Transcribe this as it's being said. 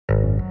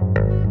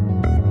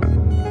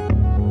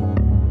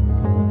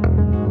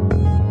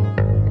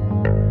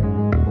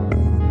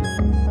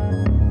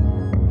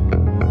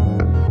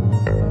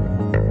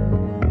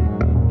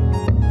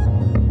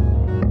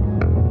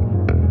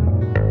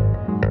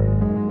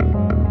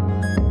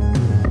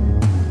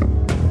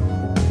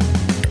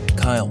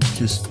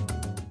Just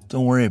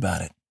don't worry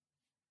about it.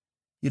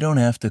 You don't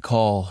have to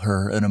call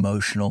her an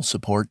emotional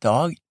support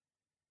dog.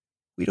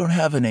 We don't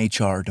have an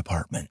HR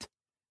department.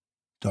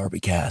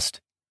 DarbyCast,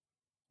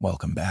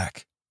 welcome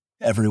back.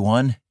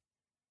 Everyone,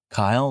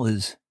 Kyle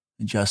is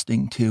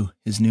adjusting to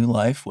his new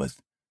life with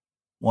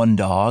one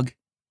dog.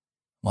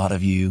 A lot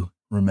of you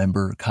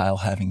remember Kyle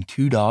having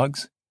 2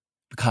 dogs,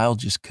 but Kyle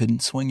just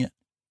couldn't swing it.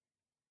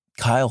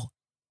 Kyle,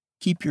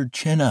 keep your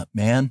chin up,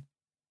 man.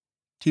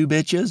 2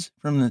 bitches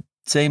from the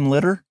same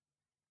litter?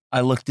 I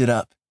looked it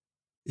up.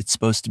 It's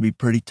supposed to be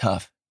pretty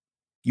tough.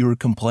 You were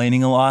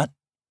complaining a lot,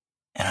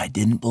 and I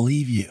didn't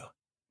believe you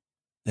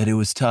that it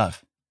was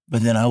tough.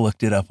 But then I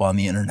looked it up on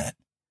the internet.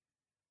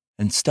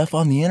 And stuff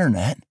on the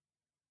internet,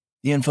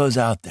 the info's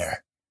out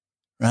there,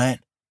 right?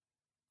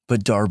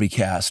 But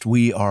DarbyCast,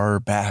 we are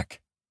back.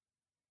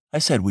 I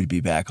said we'd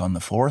be back on the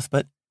 4th,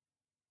 but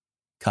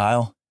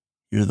Kyle,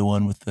 you're the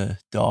one with the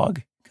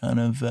dog kind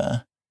of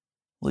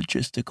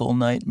logistical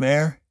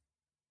nightmare.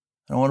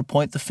 I don't want to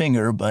point the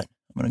finger, but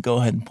I'm going to go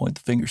ahead and point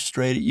the finger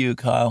straight at you,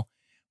 Kyle.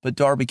 But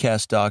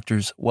DarbyCast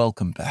doctors,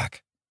 welcome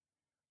back.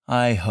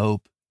 I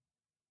hope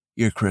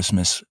your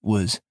Christmas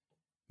was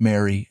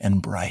merry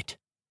and bright.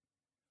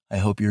 I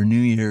hope your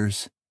New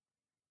Year's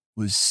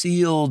was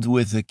sealed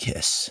with a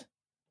kiss.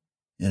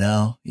 You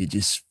know, you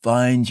just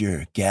find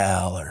your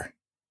gal or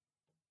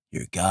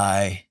your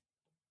guy.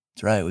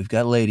 That's right, we've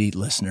got lady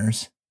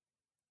listeners,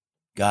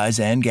 guys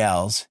and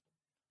gals.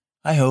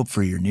 I hope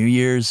for your New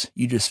Year's,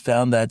 you just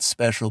found that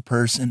special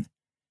person.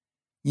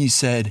 You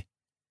said,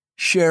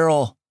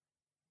 Cheryl,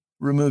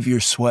 remove your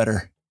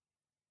sweater.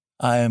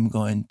 I am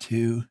going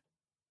to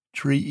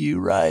treat you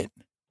right.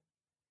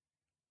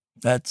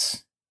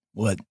 That's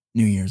what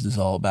New Year's is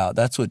all about.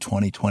 That's what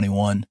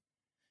 2021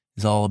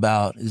 is all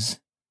about, is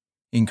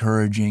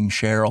encouraging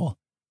Cheryl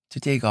to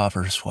take off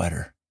her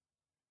sweater.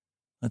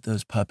 Let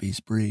those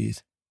puppies breathe.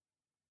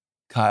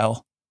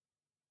 Kyle,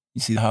 you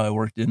see how I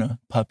worked in a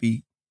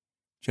puppy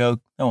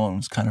joke? That one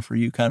was kind of for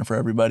you, kind of for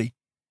everybody.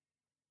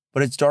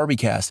 But it's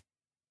DarbyCast.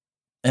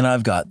 And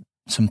I've got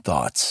some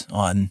thoughts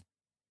on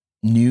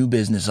new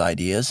business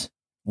ideas,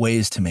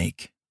 ways to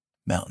make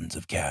mountains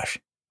of cash.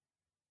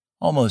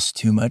 Almost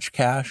too much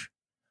cash.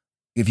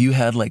 If you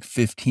had like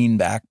 15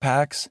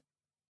 backpacks,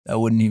 that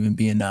wouldn't even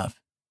be enough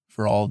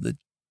for all the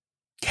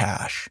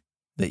cash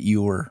that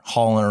you were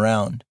hauling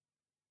around.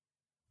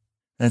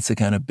 That's the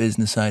kind of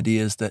business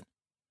ideas that,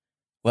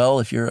 well,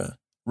 if you're a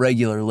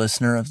regular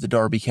listener of the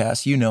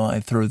DarbyCast, you know I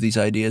throw these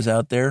ideas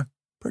out there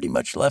pretty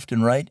much left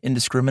and right,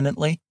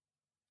 indiscriminately.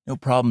 No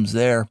problems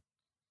there.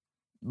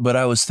 But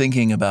I was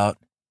thinking about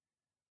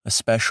a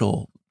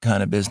special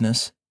kind of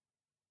business,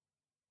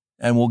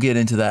 and we'll get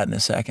into that in a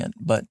second.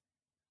 But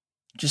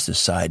just a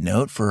side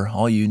note for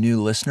all you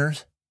new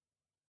listeners,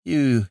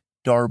 you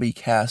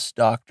DarbyCast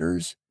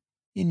doctors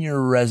in your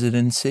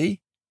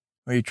residency,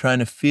 are you trying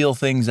to feel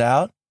things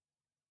out?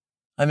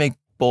 I make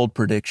bold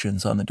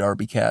predictions on the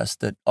DarbyCast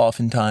that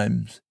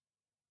oftentimes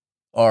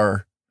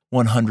are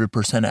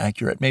 100%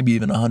 accurate, maybe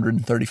even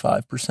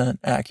 135%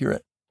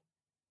 accurate.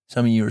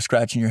 Some of you are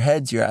scratching your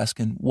heads. You're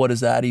asking, what does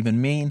that even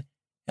mean?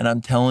 And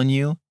I'm telling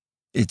you,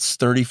 it's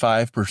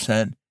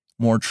 35%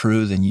 more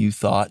true than you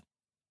thought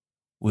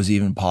was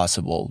even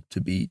possible to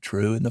be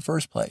true in the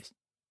first place.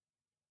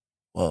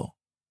 Whoa,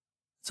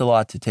 it's a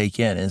lot to take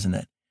in, isn't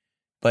it?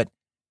 But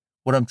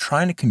what I'm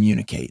trying to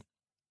communicate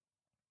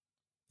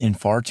in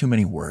far too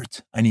many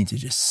words, I need to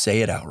just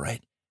say it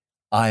outright.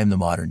 I am the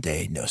modern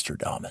day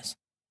Nostradamus.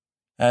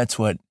 That's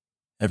what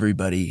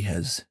everybody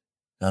has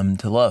come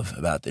to love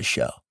about this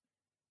show.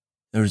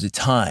 There was a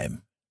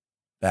time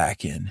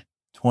back in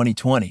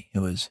 2020, it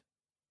was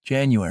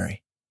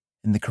January,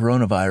 and the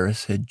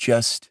coronavirus had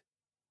just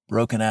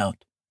broken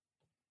out.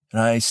 And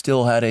I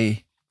still had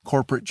a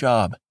corporate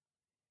job.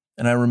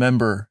 And I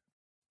remember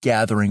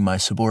gathering my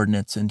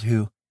subordinates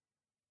into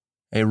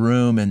a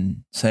room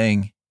and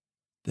saying,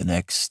 the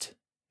next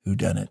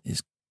whodunit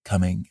is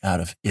coming out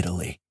of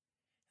Italy.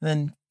 And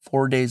then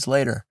 4 days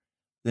later,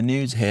 the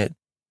news hit,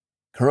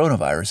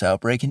 coronavirus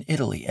outbreak in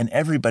Italy. And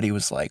everybody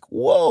was like,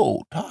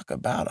 whoa, talk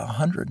about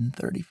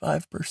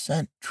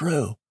 135%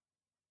 true.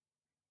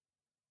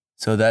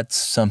 So that's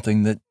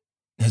something that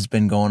has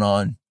been going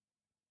on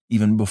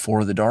even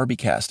before the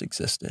DarbyCast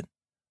existed.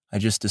 I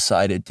just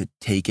decided to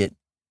take it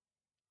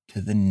to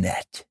the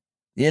net,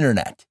 the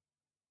internet.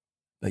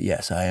 But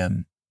yes, I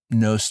am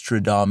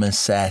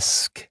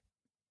Nostradamus-esque.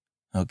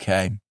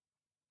 Okay.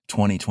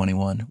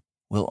 2021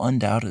 will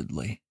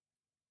undoubtedly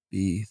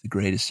be the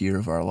greatest year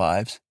of our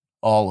lives.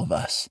 All of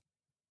us.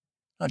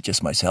 Not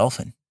just myself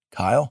and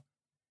Kyle,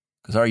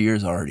 because our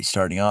year's already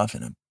starting off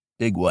in a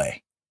big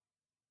way.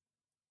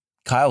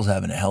 Kyle's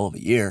having a hell of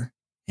a year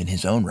in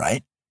his own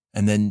right,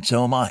 and then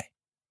so am I.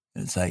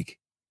 And it's like,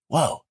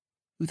 whoa,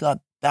 who thought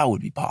that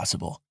would be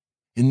possible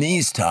in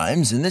these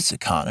times, in this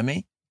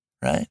economy,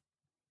 right?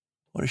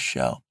 What a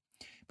show.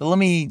 But let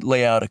me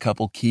lay out a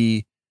couple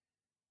key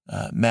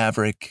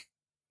Maverick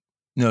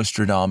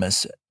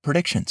Nostradamus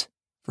predictions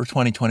for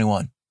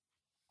 2021.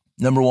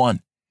 Number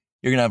one,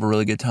 you're going to have a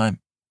really good time.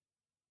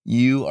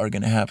 You are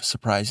going to have a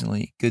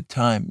surprisingly good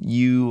time.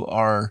 You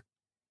are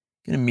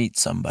going to meet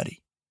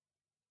somebody.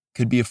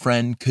 Could be a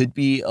friend, could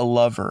be a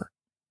lover.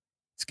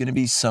 It's going to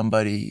be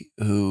somebody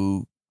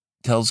who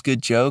tells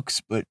good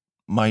jokes, but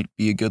might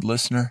be a good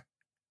listener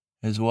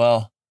as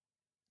well.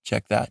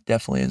 Check that.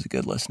 Definitely is a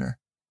good listener.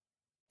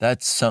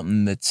 That's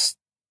something that's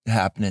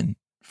happening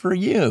for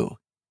you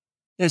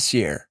this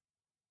year.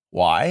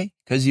 Why?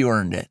 Because you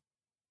earned it.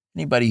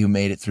 Anybody who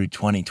made it through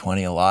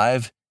 2020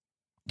 alive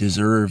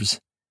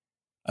deserves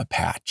a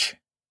patch,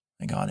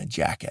 like on a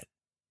jacket.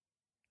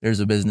 There's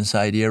a business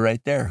idea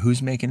right there.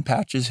 Who's making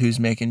patches? Who's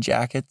making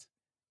jackets?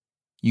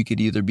 You could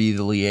either be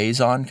the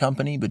liaison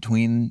company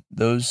between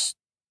those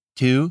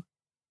two,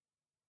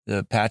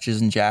 the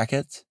patches and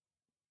jackets,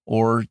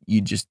 or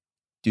you just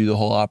do the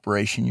whole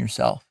operation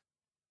yourself.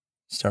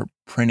 Start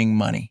printing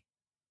money.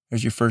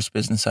 There's your first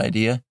business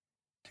idea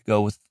to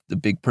go with the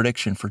big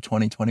prediction for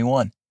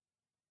 2021.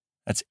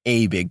 That's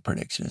a big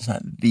prediction. It's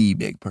not the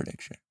big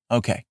prediction.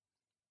 Okay.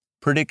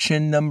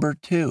 Prediction number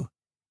 2.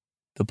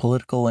 The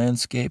political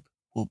landscape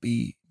will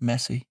be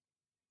messy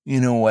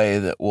in a way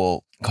that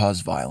will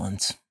cause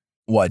violence.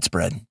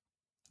 Widespread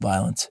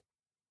violence.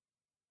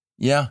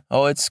 Yeah.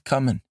 Oh, it's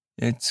coming.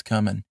 It's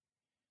coming.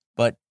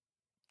 But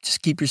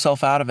just keep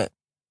yourself out of it.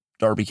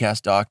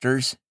 DarbyCast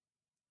doctors,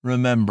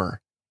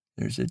 remember,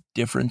 there's a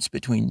difference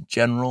between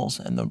generals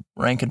and the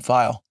rank and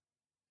file,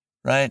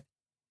 right?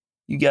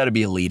 You got to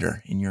be a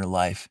leader in your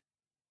life.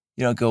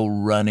 You don't go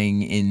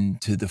running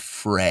into the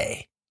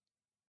fray.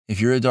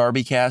 If you're a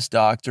DarbyCast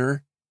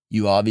doctor,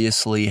 you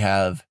obviously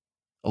have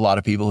a lot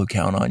of people who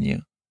count on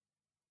you.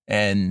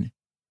 And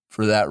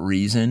for that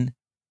reason,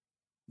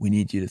 we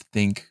need you to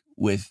think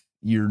with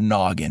your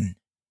noggin,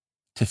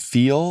 to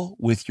feel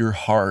with your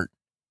heart,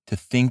 to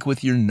think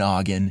with your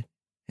noggin,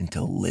 and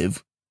to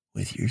live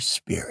with your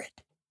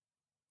spirit.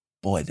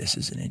 Boy, this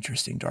is an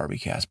interesting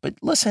DarbyCast. But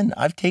listen,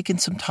 I've taken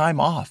some time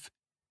off.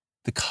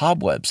 The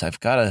cobwebs, I've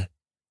got to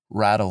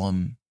rattle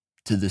them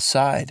to the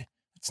side.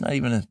 It's not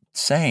even a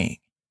saying,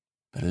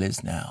 but it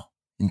is now.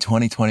 In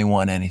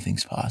 2021,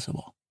 anything's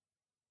possible.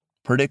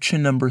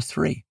 Prediction number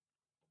 3.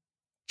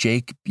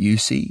 Jake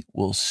Busey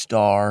will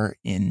star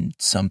in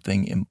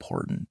something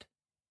important.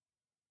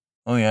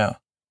 Oh, yeah.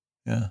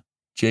 Yeah.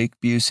 Jake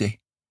Busey.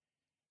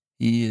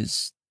 He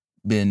has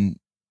been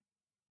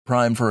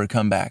primed for a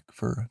comeback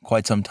for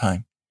quite some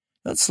time.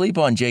 Don't sleep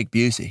on Jake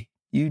Busey.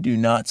 You do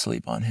not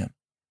sleep on him.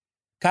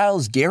 Kyle,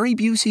 is Gary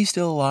Busey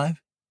still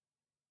alive?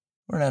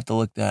 We're going to have to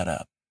look that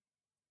up.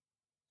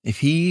 If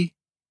he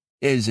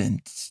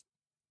isn't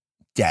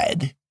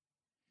dead,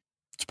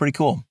 it's pretty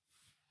cool.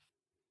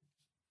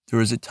 There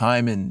was a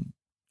time in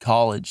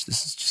college,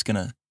 this is just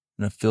going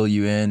to fill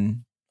you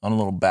in on a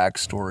little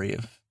backstory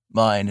of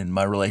mine and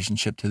my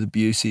relationship to the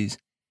Buseys.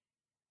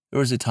 There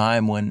was a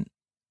time when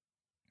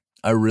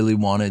I really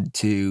wanted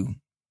to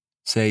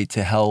say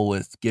to hell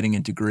with getting a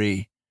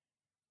degree.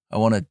 I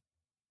want to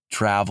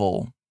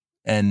travel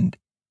and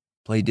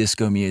play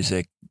disco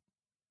music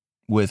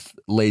with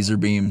laser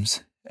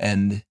beams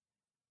and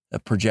a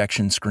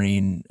projection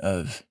screen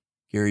of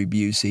Gary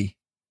Busey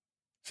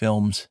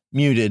films,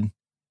 muted,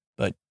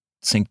 but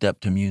synced up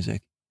to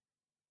music.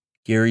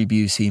 Gary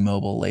Busey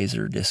mobile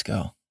laser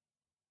disco.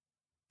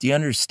 Do you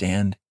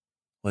understand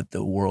what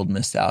the world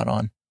missed out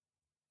on?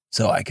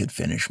 So I could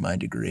finish my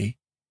degree.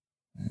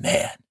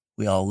 Man,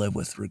 we all live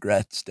with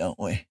regrets, don't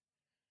we?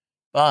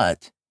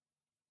 But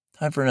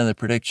time for another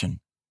prediction.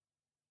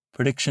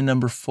 Prediction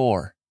number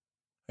 4.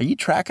 Are you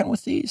tracking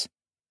with these?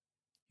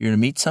 You're going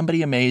to meet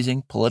somebody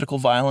amazing. Political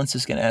violence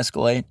is going to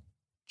escalate.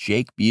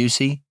 Jake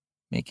Busey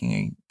making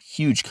a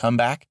huge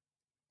comeback.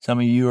 Some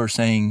of you are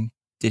saying,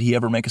 did he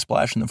ever make a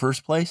splash in the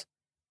first place?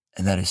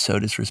 And that is so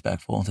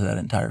disrespectful to that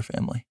entire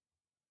family.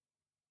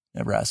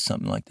 Never ask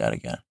something like that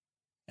again.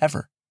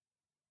 Ever.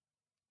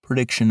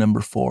 Prediction number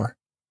 4.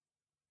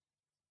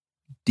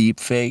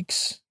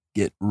 Deepfakes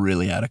get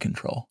really out of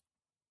control.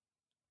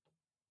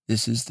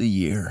 This is the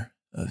year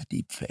of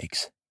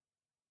deepfakes.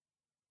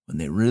 When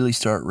they really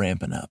start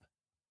ramping up.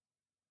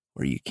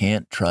 Where you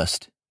can't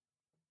trust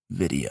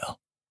video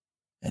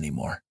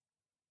anymore.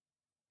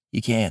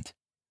 You can't.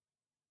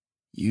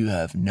 You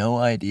have no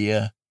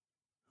idea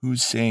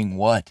who's saying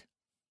what.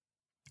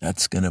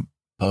 That's going to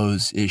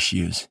pose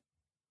issues.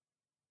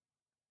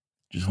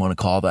 Just want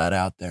to call that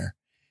out there.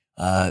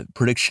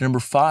 Prediction number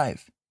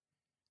 5.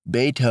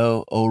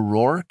 Beto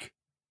O'Rourke.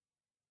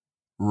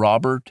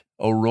 Robert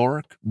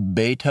O'Rourke.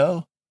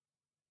 Beto.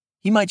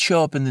 He might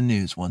show up in the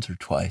news once or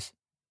twice.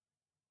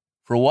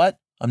 For what?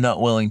 I'm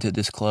not willing to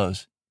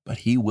disclose, but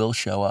he will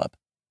show up.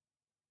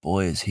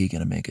 Boy, is he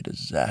going to make a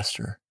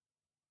disaster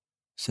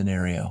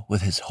scenario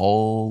with his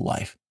whole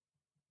life.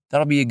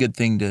 That'll be a good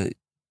thing to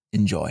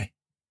enjoy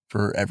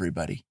for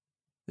everybody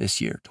this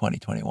year,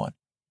 2021.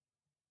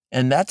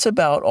 And that's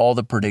about all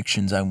the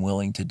predictions I'm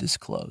willing to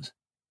disclose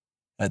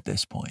at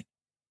this point.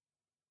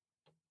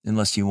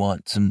 Unless you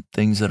want some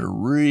things that are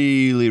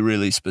really,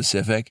 really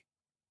specific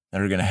that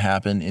are going to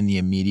happen in the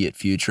immediate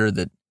future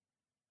that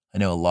I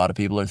know a lot of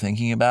people are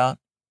thinking about.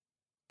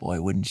 Boy,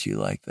 wouldn't you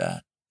like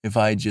that? If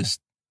I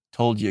just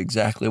told you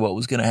exactly what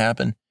was going to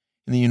happen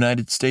in the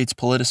United States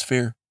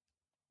politosphere.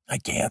 I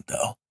can't,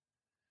 though.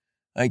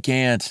 I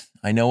can't.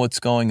 I know what's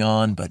going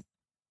on, but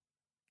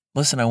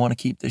listen, I want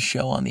to keep this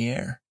show on the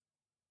air.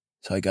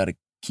 So I got to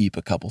keep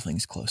a couple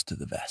things close to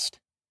the vest.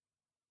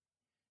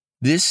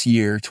 This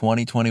year,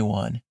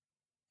 2021,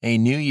 a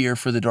new year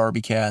for the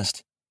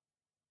DarbyCast.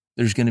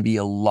 There's going to be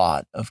a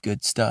lot of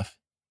good stuff.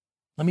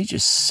 Let me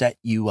just set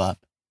you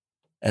up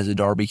as a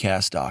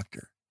DarbyCast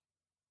doctor.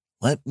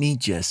 Let me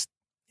just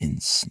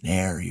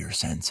ensnare your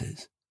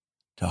senses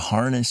to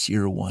harness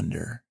your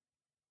wonder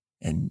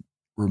and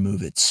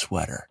remove its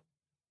sweater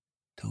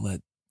to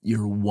let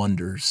your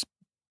wonder's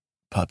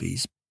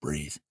puppies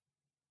breathe.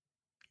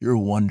 Your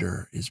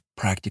wonder is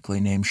practically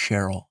named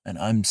Cheryl, and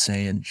I'm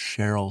saying,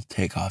 Cheryl,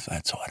 take off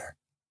that sweater.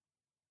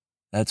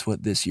 That's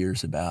what this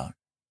year's about.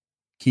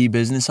 Key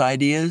business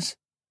ideas.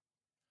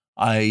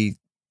 I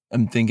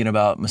am thinking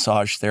about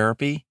massage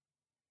therapy.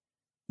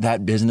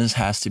 That business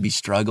has to be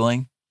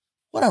struggling.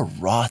 What a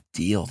raw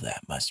deal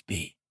that must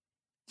be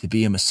to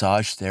be a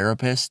massage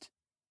therapist.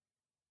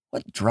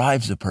 What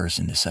drives a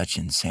person to such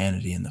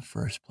insanity in the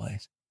first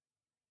place?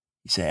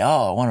 You say,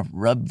 oh, I want to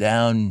rub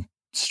down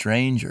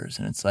strangers.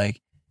 And it's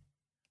like,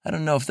 I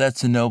don't know if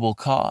that's a noble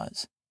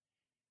cause.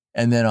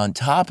 And then on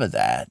top of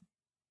that,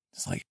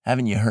 it's like,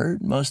 haven't you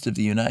heard? Most of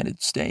the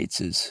United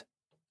States is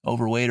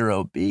overweight or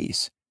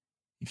obese.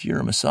 If you're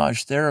a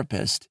massage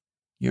therapist,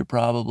 you're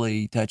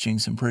probably touching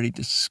some pretty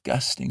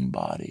disgusting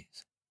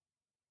bodies.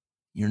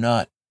 You're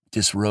not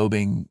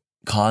disrobing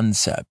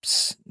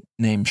concepts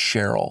named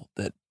Cheryl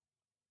that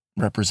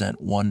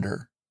represent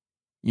wonder.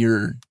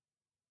 You're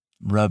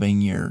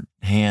rubbing your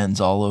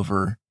hands all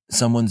over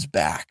someone's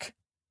back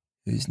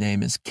whose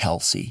name is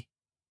Kelsey.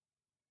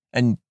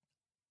 And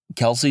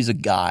Kelsey's a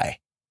guy.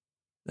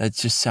 That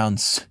just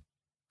sounds,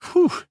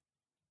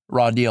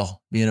 raw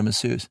deal, being a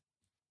masseuse.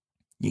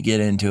 You get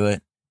into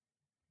it.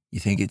 You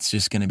think it's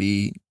just going to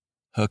be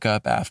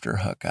hookup after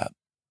hookup.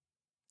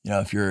 You know,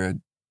 if you're a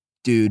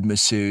dude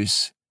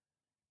masseuse,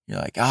 you're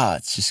like,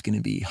 it's just going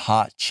to be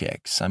hot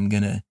chicks. I'm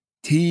going to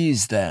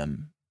tease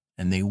them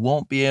and they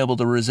won't be able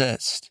to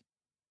resist.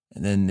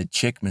 And then the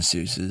chick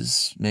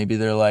masseuses, maybe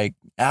they're like,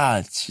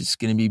 it's just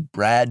going to be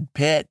Brad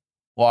Pitt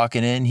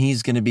walking in.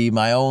 He's going to be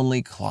my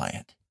only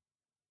client.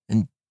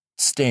 And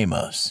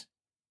Stamos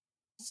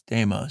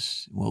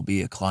will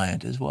be a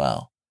client as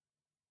well.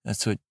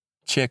 That's what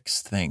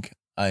chicks think,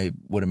 I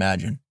would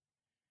imagine.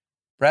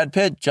 Brad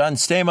Pitt, John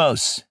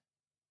Stamos,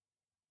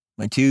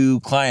 my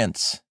two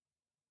clients.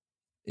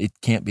 It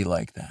can't be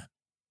like that.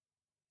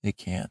 It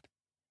can't.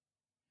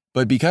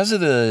 But because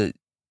of the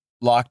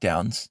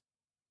lockdowns,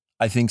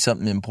 I think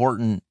something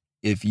important,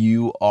 if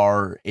you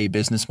are a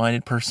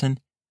business-minded person,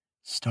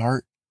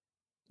 start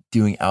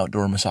doing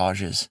outdoor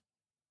massages.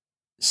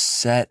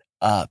 Set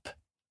up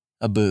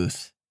a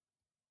booth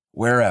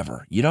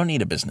wherever. You don't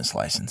need a business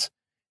license.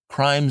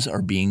 Crimes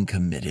are being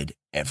committed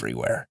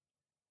everywhere.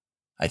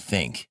 I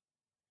think.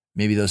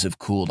 Maybe those have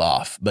cooled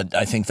off, but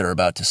I think they're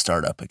about to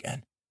start up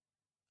again.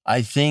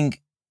 I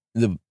think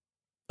the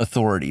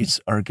authorities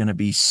are going to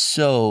be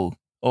so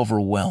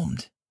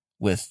overwhelmed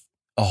with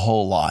a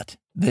whole lot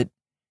that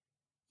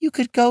you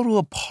could go to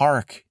a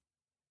park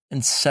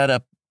and set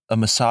up a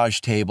massage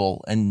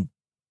table and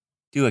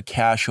do a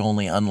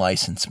cash-only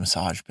unlicensed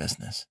massage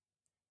business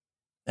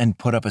and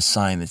put up a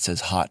sign that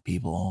says hot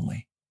people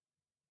only.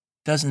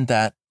 Doesn't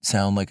that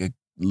sound like a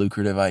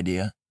lucrative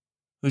idea?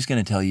 Who's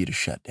going to tell you to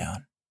shut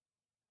down?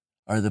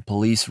 Are the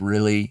police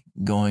really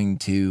going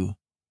to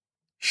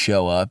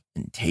show up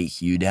and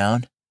take you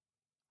down?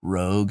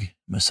 Rogue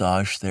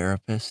massage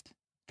therapist,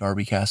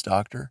 DarbyCast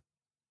doctor?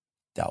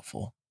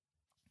 Doubtful.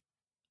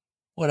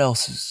 What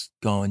else is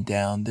going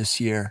down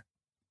this year?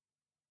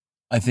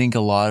 I think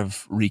a lot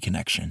of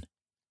reconnection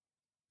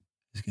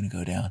is going to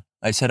go down.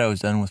 I said I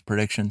was done with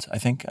predictions. I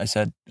think I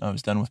said I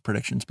was done with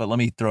predictions, but let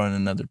me throw in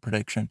another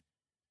prediction.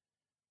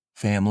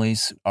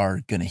 Families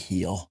are going to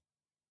heal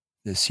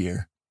this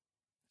year.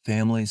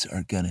 Families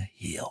are going to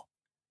heal.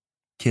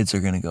 Kids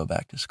are going to go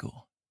back to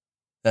school.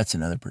 That's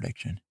another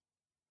prediction.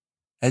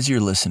 As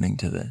you're listening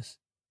to this,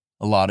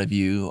 a lot of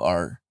you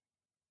are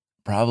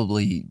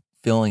probably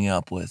filling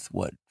up with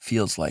what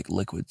feels like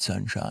liquid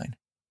sunshine.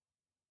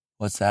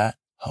 What's that?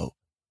 Hope.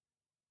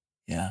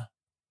 Yeah.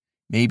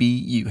 Maybe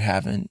you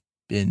haven't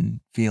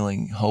been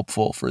feeling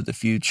hopeful for the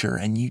future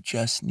and you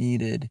just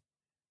needed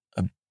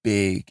a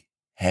big,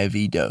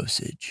 heavy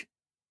dosage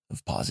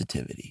of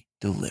positivity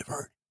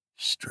delivered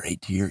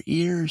straight to your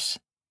ears.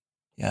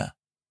 Yeah.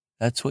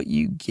 That's what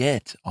you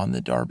get on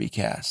the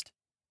DarbyCast.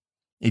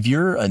 If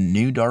you're a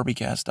new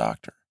DarbyCast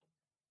doctor,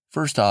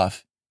 first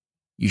off,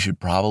 you should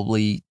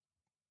probably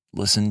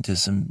listen to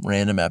some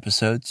random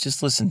episodes.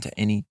 Just listen to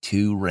any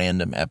 2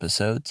 random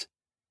episodes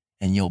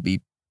and you'll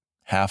be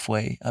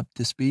halfway up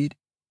to speed.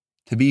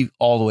 To be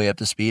all the way up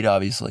to speed,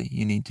 obviously,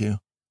 you need to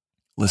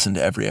listen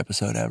to every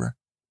episode ever.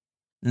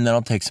 And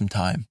that'll take some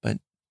time, but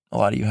a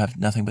lot of you have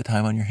nothing but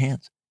time on your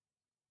hands.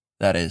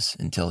 That is,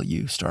 until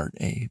you start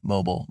a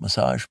mobile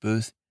massage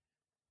booth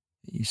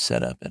that you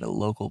set up at a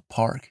local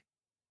park.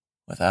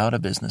 without a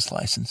business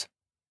license.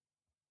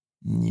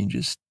 You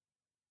just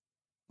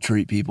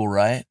treat people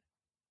right.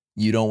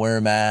 You don't wear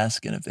a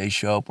mask, and if they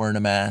show up wearing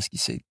a mask, you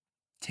say,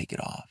 take it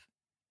off.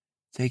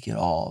 Take it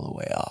all the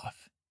way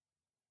off.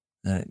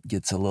 Then it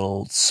gets a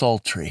little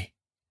sultry.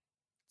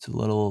 It's a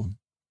little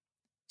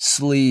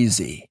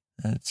sleazy.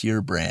 That's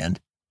your brand.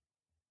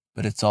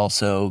 But it's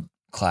also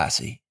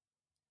classy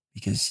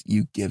because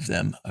you give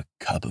them a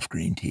cup of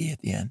green tea at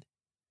the end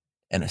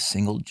and a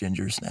single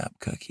ginger snap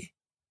cookie.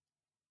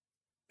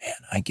 Man,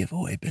 I give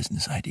away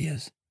business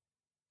ideas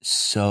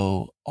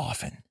so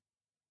often.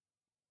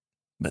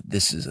 But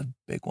this is a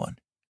big one.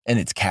 And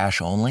it's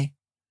cash only.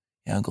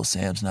 Yeah, Uncle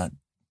Sam's not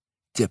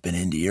dipping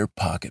into your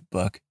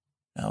pocketbook.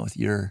 Now with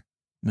your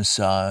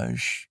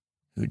massage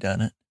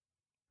whodunit.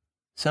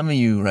 Some of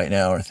you right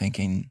now are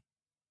thinking,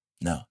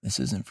 no, this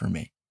isn't for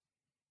me.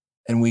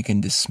 And we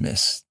can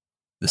dismiss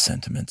the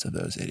sentiments of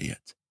those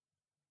idiots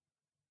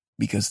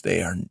because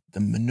they are the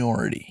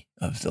minority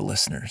of the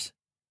listeners.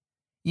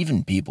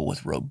 Even people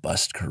with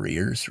robust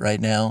careers right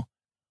now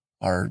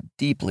are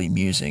deeply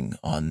musing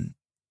on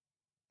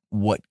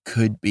what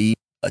could be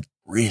a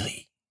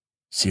really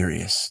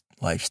serious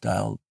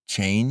lifestyle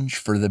change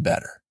for the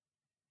better.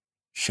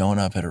 Showing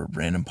up at a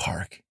random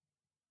park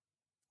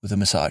with a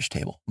massage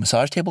table.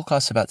 Massage table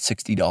costs about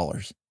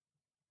 $60.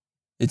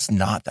 It's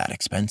not that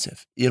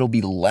expensive. It'll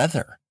be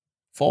leather,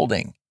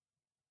 folding.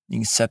 You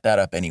can set that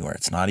up anywhere.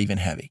 It's not even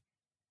heavy.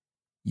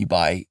 You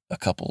buy a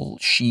couple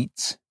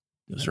sheets.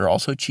 Those are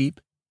also cheap.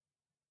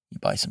 You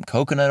buy some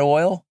coconut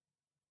oil.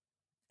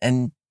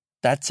 And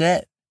that's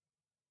it.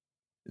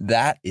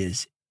 That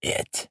is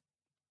it.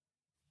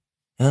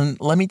 And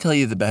let me tell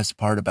you the best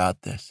part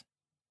about this.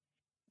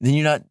 Then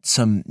you're not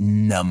some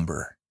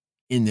number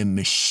in the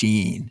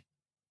machine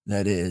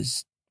that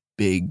is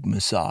big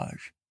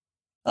massage.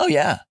 Oh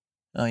yeah,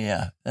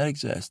 that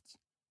exists.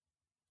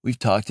 We've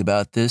talked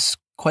about this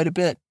quite a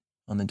bit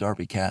on the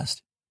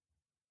DarbyCast.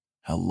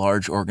 How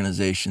large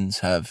organizations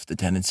have the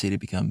tendency to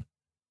become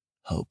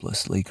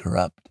hopelessly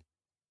corrupt.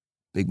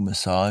 Big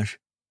massage,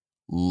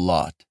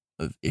 lot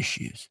of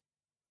issues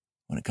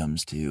when it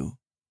comes to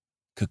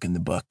cooking the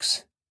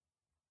books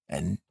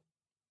and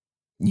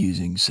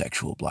using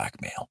sexual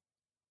blackmail.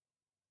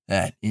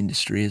 That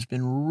industry has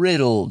been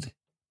riddled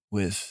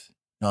with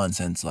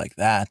nonsense like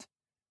that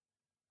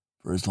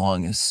for as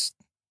long as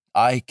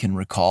I can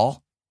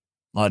recall.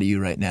 A lot of you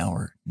right now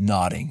are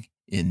nodding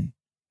in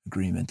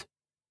agreement.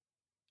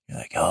 You're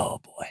like, oh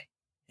boy,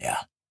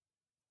 yeah.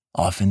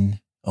 Often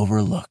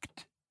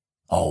overlooked,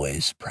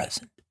 always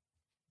present.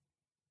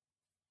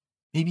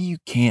 Maybe you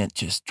can't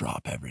just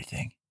drop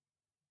everything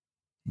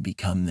and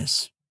become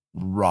this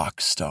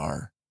rock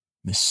star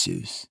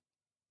masseuse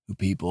who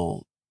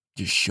people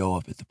just show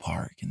up at the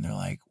park and they're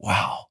like,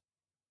 wow,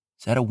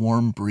 is that a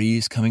warm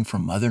breeze coming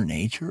from Mother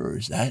Nature or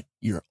is that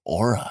your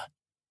aura?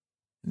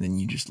 And then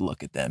you just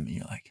look at them and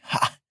you're like,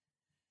 ha,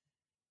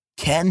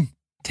 Ken,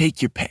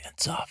 take your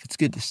pants off. It's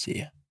good to see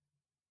you.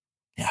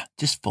 Yeah,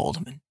 just fold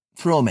them and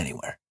throw them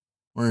anywhere.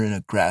 We're in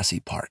a grassy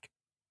park.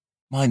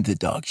 Mind the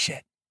dog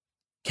shit.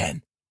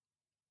 Ken.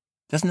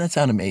 Doesn't that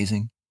sound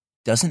amazing?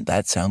 Doesn't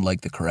that sound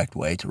like the correct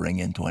way to ring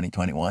in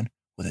 2021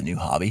 with a new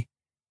hobby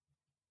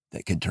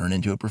that could turn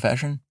into a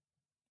profession?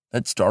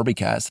 That's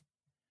DarbyCast.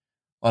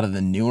 A lot of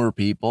the newer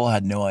people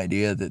had no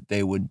idea that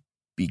they would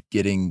be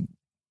getting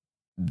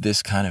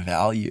this kind of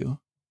value.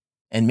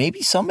 And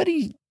maybe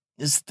somebody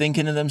is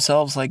thinking to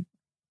themselves like,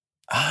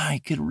 I'm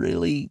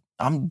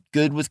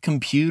good with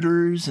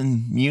computers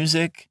and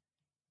music.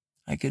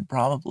 I could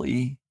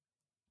probably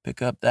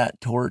pick up that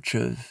torch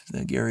of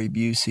the Gary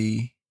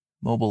Busey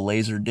mobile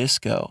laser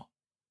disco.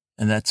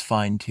 And that's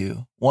fine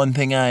too. One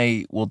thing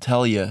I will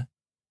tell you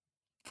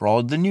for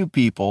all the new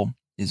people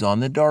is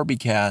on the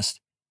DarbyCast,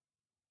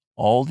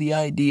 all the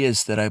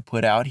ideas that I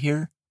put out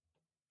here,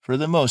 for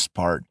the most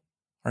part,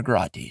 are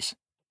gratis.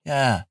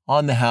 Yeah,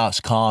 on the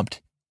house, comped.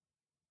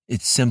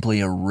 It's simply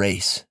a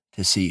race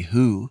to see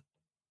who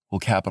will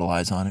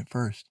capitalize on it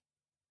first.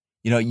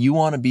 You know, you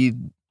want to be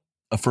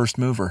a first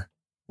mover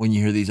when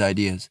you hear these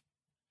ideas.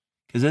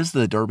 Because as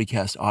the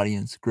DarbyCast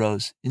audience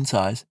grows in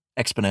size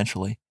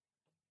exponentially,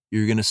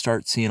 you're going to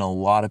start seeing a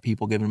lot of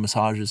people giving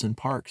massages in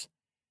parks.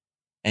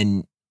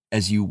 And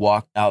as you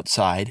walk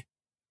outside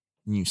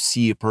and you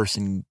see a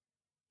person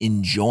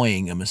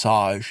enjoying a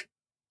massage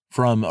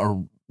from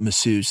a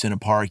masseuse in a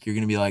park, you're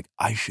going to be like,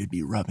 I should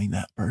be rubbing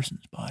that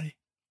person's body.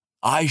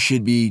 I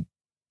should be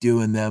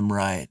doing them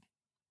right.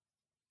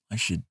 I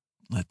should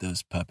let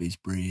those puppies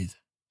breathe.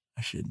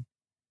 I should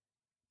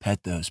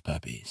pet those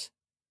puppies.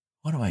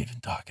 What am I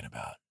even talking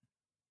about?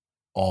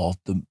 All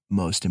the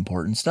most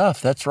important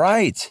stuff. That's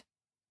right.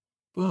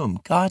 Boom.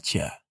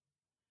 Gotcha.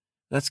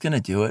 That's going to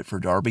do it for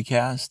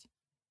DarbyCast.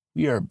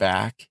 We are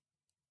back.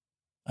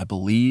 I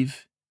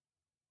believe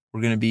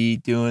we're going to be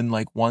doing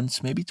like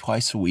once, maybe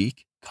twice a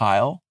week.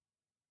 Kyle,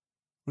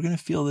 we're going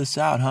to feel this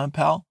out, huh,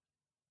 pal?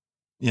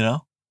 You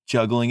know,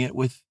 juggling it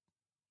with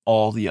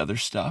all the other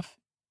stuff.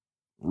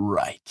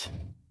 Right.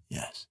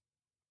 Yes.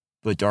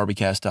 But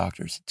DarbyCast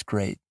Doctors, it's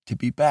great to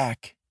be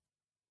back.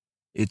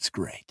 It's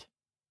great.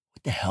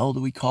 What the hell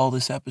do we call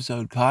this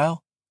episode,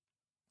 Kyle?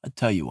 I'll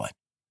tell you what,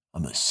 a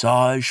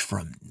massage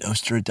from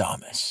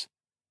Nostradamus.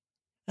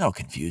 That'll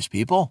confuse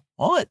people,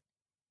 won't it?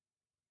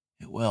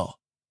 It will.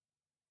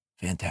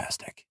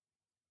 Fantastic.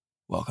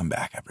 Welcome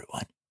back,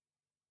 everyone.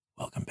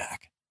 Welcome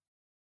back.